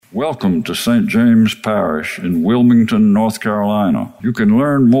Welcome to St. James Parish in Wilmington, North Carolina. You can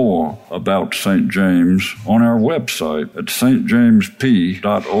learn more about St. James on our website at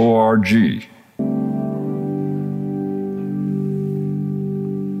stjamesp.org.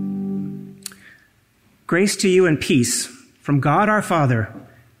 Grace to you and peace from God our Father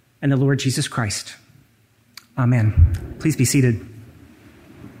and the Lord Jesus Christ. Amen. Please be seated.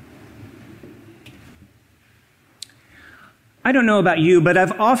 I don't know about you, but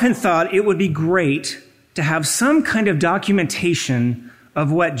I've often thought it would be great to have some kind of documentation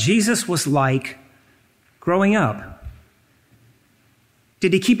of what Jesus was like growing up.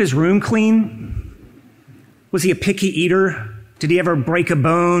 Did he keep his room clean? Was he a picky eater? Did he ever break a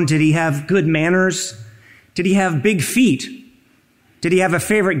bone? Did he have good manners? Did he have big feet? Did he have a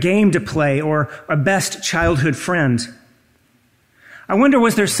favorite game to play or a best childhood friend? I wonder,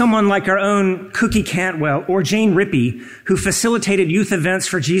 was there someone like our own Cookie Cantwell or Jane Rippey who facilitated youth events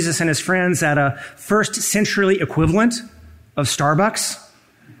for Jesus and his friends at a first century equivalent of Starbucks?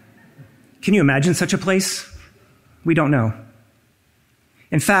 Can you imagine such a place? We don't know.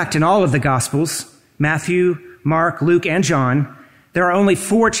 In fact, in all of the Gospels, Matthew, Mark, Luke, and John, there are only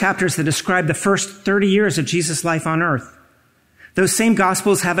 4 chapters that describe the first 30 years of Jesus' life on earth. Those same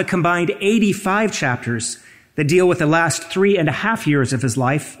Gospels have a combined 85 chapters that deal with the last 3.5 years of his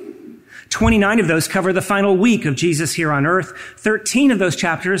life. 29 of those cover the final week of Jesus here on earth. 13 of those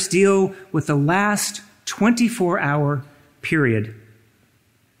chapters deal with the last 24-hour period.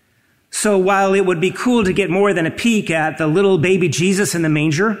 So while it would be cool to get more than a peek at the little baby Jesus in the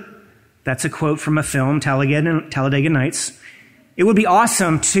manger, that's a quote from a film, Talladega Nights, it would be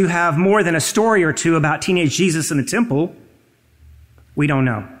awesome to have more than a story or two about teenage Jesus in the temple. We don't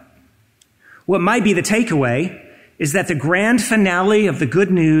know. What might be the takeaway is that the grand finale of the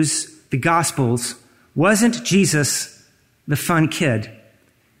good news, the Gospels, wasn't Jesus, the fun kid.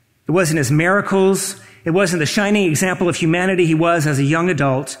 It wasn't his miracles. It wasn't the shining example of humanity he was as a young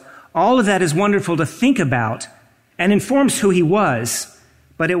adult. All of that is wonderful to think about and informs who he was,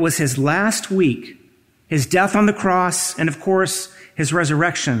 but it was his last week, his death on the cross, and of course, his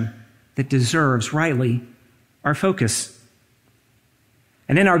resurrection that deserves, rightly, our focus.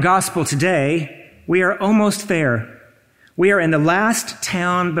 And in our gospel today, we are almost there. We are in the last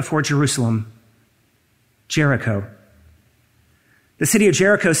town before Jerusalem, Jericho. The city of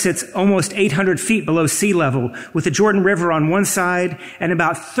Jericho sits almost 800 feet below sea level, with the Jordan River on one side and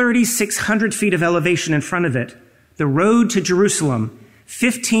about 3,600 feet of elevation in front of it. The road to Jerusalem,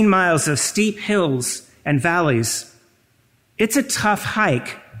 15 miles of steep hills and valleys. It's a tough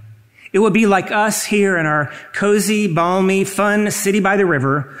hike. It would be like us here in our cozy, balmy, fun city by the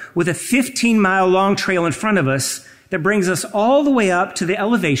river with a 15-mile-long trail in front of us that brings us all the way up to the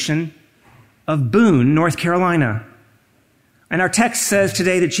elevation of Boone, North Carolina. And our text says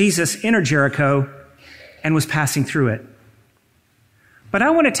today that Jesus entered Jericho and was passing through it. But I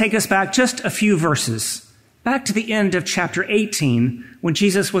want to take us back just a few verses, back to the end of chapter 18, when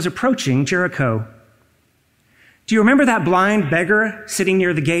Jesus was approaching Jericho. Do you remember that blind beggar sitting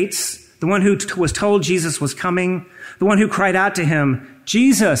near the gates? The one who was told Jesus was coming? The one who cried out to him,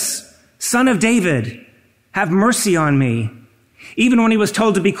 "Jesus, Son of David, have mercy on me." Even when he was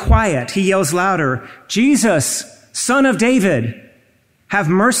told to be quiet, he yells louder, "Jesus, Son of David, have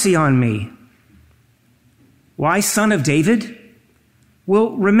mercy on me." Why Son of David?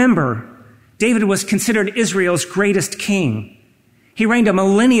 Well, remember, David was considered Israel's greatest king. He reigned a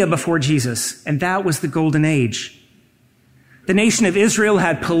millennia before Jesus, and that was the golden age. The nation of Israel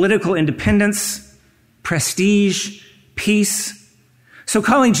had political independence, prestige, peace. So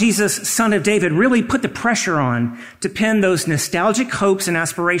calling Jesus Son of David really put the pressure on to pin those nostalgic hopes and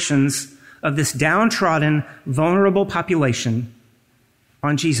aspirations of this downtrodden, vulnerable population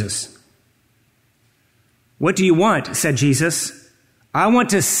on Jesus. "What do you want?" said Jesus. "I want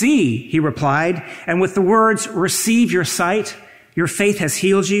to see," he replied. And with the words, "Receive your sight, your faith has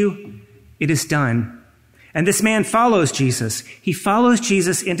healed you," it is done. And this man follows Jesus. He follows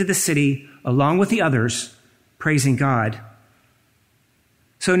Jesus into the city along with the others, praising God.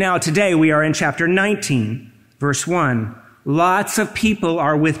 So now today we are in chapter 19, verse 1. Lots of people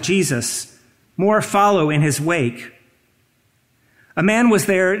are with Jesus. More follow in his wake. A man was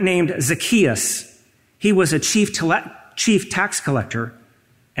there named Zacchaeus. He was a chief tax collector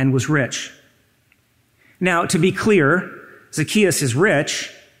and was rich. Now, to be clear, Zacchaeus is rich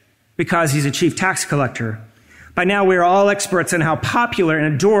because he's a chief tax collector. By now, we're all experts on how popular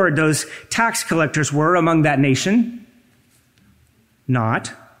and adored those tax collectors were among that nation.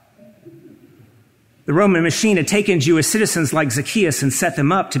 Not. The Roman machine had taken Jewish citizens like Zacchaeus and set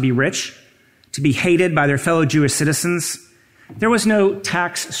them up to be rich, to be hated by their fellow Jewish citizens. There was no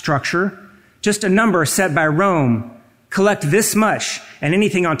tax structure, just a number set by Rome. Collect this much, and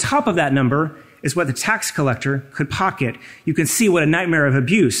anything on top of that number is what the tax collector could pocket. You can see what a nightmare of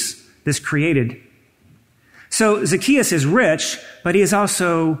abuse this created. So Zacchaeus is rich, but he is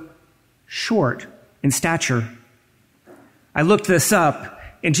also short in stature. I looked this up.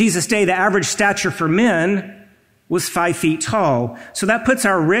 In Jesus' day, the average stature for men was 5 feet tall. So that puts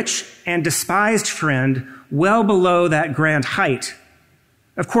our rich and despised friend well below that grand height.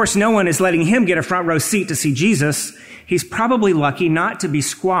 Of course, no one is letting him get a front row seat to see Jesus. He's probably lucky not to be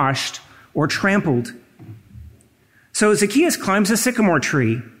squashed or trampled. So Zacchaeus climbs a sycamore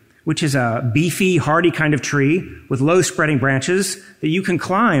tree, which is a beefy, hardy kind of tree with low spreading branches that you can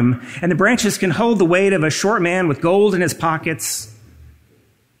climb. And the branches can hold the weight of a short man with gold in his pockets.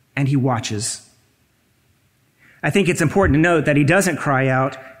 And he watches. I think it's important to note that he doesn't cry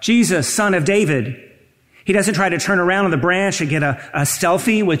out, "Jesus, Son of David." He doesn't try to turn around on the branch and get a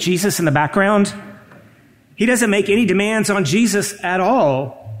selfie with Jesus in the background. He doesn't make any demands on Jesus at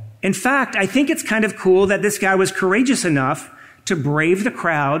all. In fact, I think it's kind of cool that this guy was courageous enough to brave the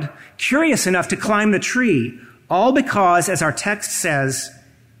crowd, curious enough to climb the tree, all because, as our text says,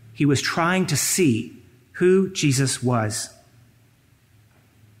 he was trying to see who Jesus was.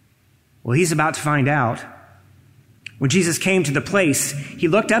 Well, he's about to find out. When Jesus came to the place, he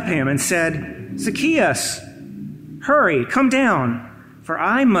looked up at him and said, "Zacchaeus, hurry, come down, for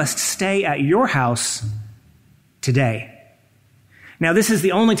I must stay at your house today." Now, this is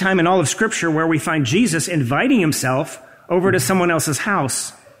the only time in all of Scripture where we find Jesus inviting himself over to someone else's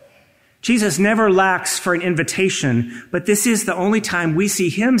house. Jesus never lacks for an invitation, but this is the only time we see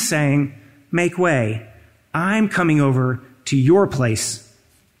him saying, "Make way. I'm coming over to your place."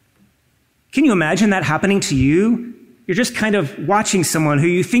 Can you imagine that happening to you? You're just kind of watching someone who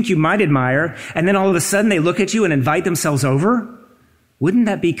you think you might admire, and then all of a sudden they look at you and invite themselves over? Wouldn't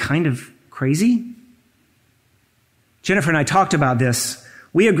that be kind of crazy? Jennifer and I talked about this.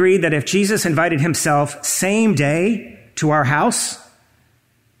 We agreed that if Jesus invited himself same day to our house,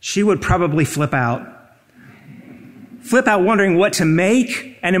 she would probably flip out. Flip out wondering what to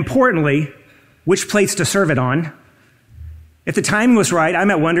make, and importantly, which plates to serve it on. If the timing was right, I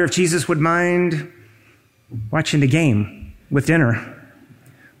might wonder if Jesus would mind watching the game with dinner.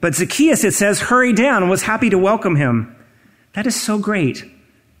 But Zacchaeus, it says, hurried down and was happy to welcome him. That is so great.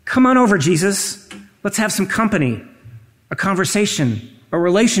 Come on over, Jesus. Let's have some company, a conversation, a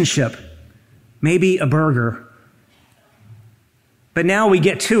relationship, maybe a burger. But now we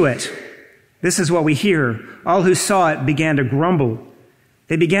get to it. This is what we hear. All who saw it began to grumble.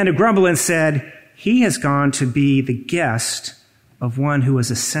 They began to grumble and said, "He has gone to be the guest of one who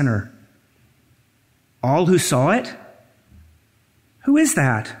is a sinner." All who saw it? Who is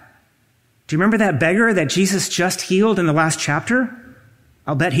that? Do you remember that beggar that Jesus just healed in the last chapter?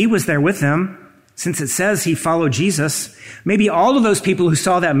 I'll bet he was there with them, since it says he followed Jesus. Maybe all of those people who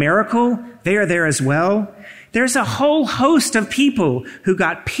saw that miracle, they are there as well. There's a whole host of people who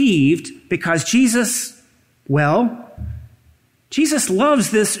got peeved because Jesus loves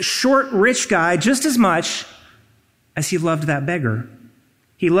this short, rich guy just as much as he loved that beggar.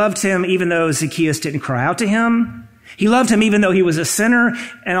 He loved him even though Zacchaeus didn't cry out to him. He loved him even though he was a sinner.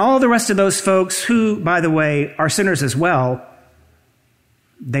 And all the rest of those folks who, by the way, are sinners as well,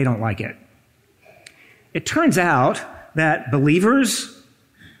 they don't like it. It turns out that believers,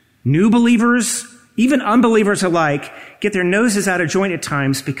 new believers, even unbelievers alike, get their noses out of joint at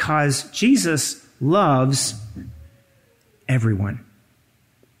times because Jesus loves everyone.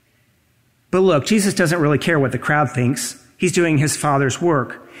 But look, Jesus doesn't really care what the crowd thinks. He's doing his Father's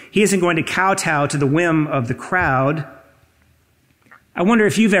work. He isn't going to kowtow to the whim of the crowd. I wonder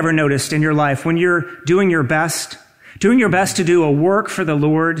if you've ever noticed in your life when you're doing your best to do a work for the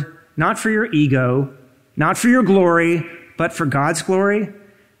Lord, not for your ego, not for your glory, but for God's glory,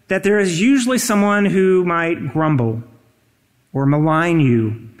 that there is usually someone who might grumble or malign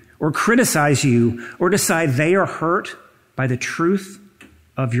you or criticize you or decide they are hurt by the truth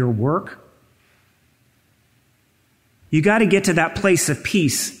of your work. You got to get to that place of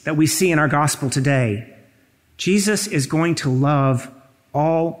peace that we see in our gospel today. Jesus is going to love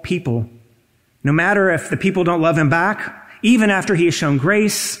all people, no matter if the people don't love him back, even after he has shown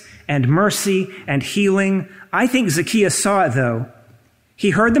grace and mercy and healing. I think Zacchaeus saw it, though.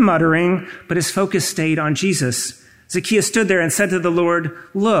 He heard the muttering, but his focus stayed on Jesus. Zacchaeus stood there and said to the Lord,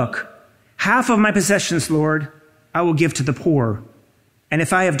 "Look, half of my possessions, Lord, I will give to the poor. And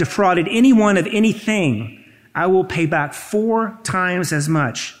if I have defrauded anyone of anything, I will pay back 4 times as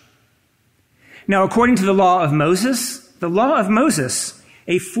much." Now, according to the law of Moses,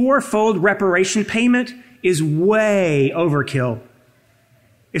 a 4-fold reparation payment is way overkill.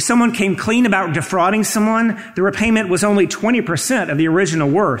 If someone came clean about defrauding someone, the repayment was only 20% of the original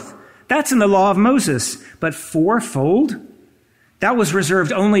worth. That's in the law of Moses. But fourfold? That was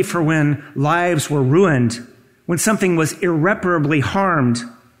reserved only for when lives were ruined, when something was irreparably harmed.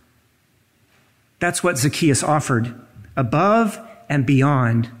 That's what Zacchaeus offered, above and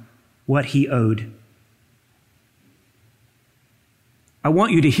beyond what he owed. I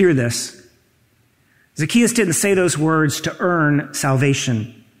want you to hear this. Zacchaeus didn't say those words to earn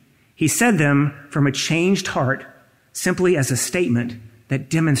salvation. He said them from a changed heart, simply as a statement that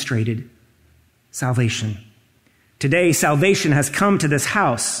demonstrated salvation. Today, salvation has come to this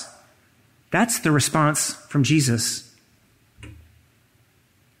house. That's the response from Jesus.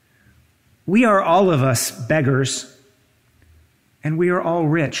 We are all of us beggars, and we are all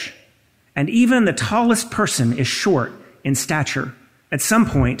rich. And even the tallest person is short in stature at some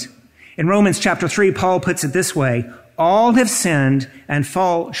point. In Romans chapter 3, Paul puts it this way: all have sinned and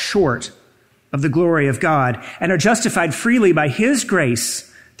fall short of the glory of God and are justified freely by his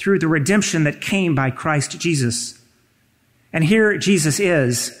grace through the redemption that came by Christ Jesus. And here Jesus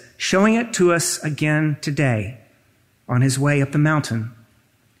is showing it to us again today on his way up the mountain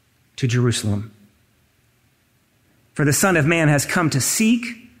to Jerusalem. For the Son of Man has come to seek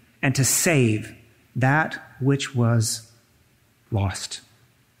and to save that which was lost.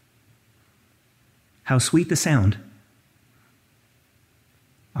 How sweet the sound.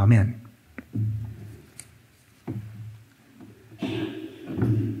 Amen.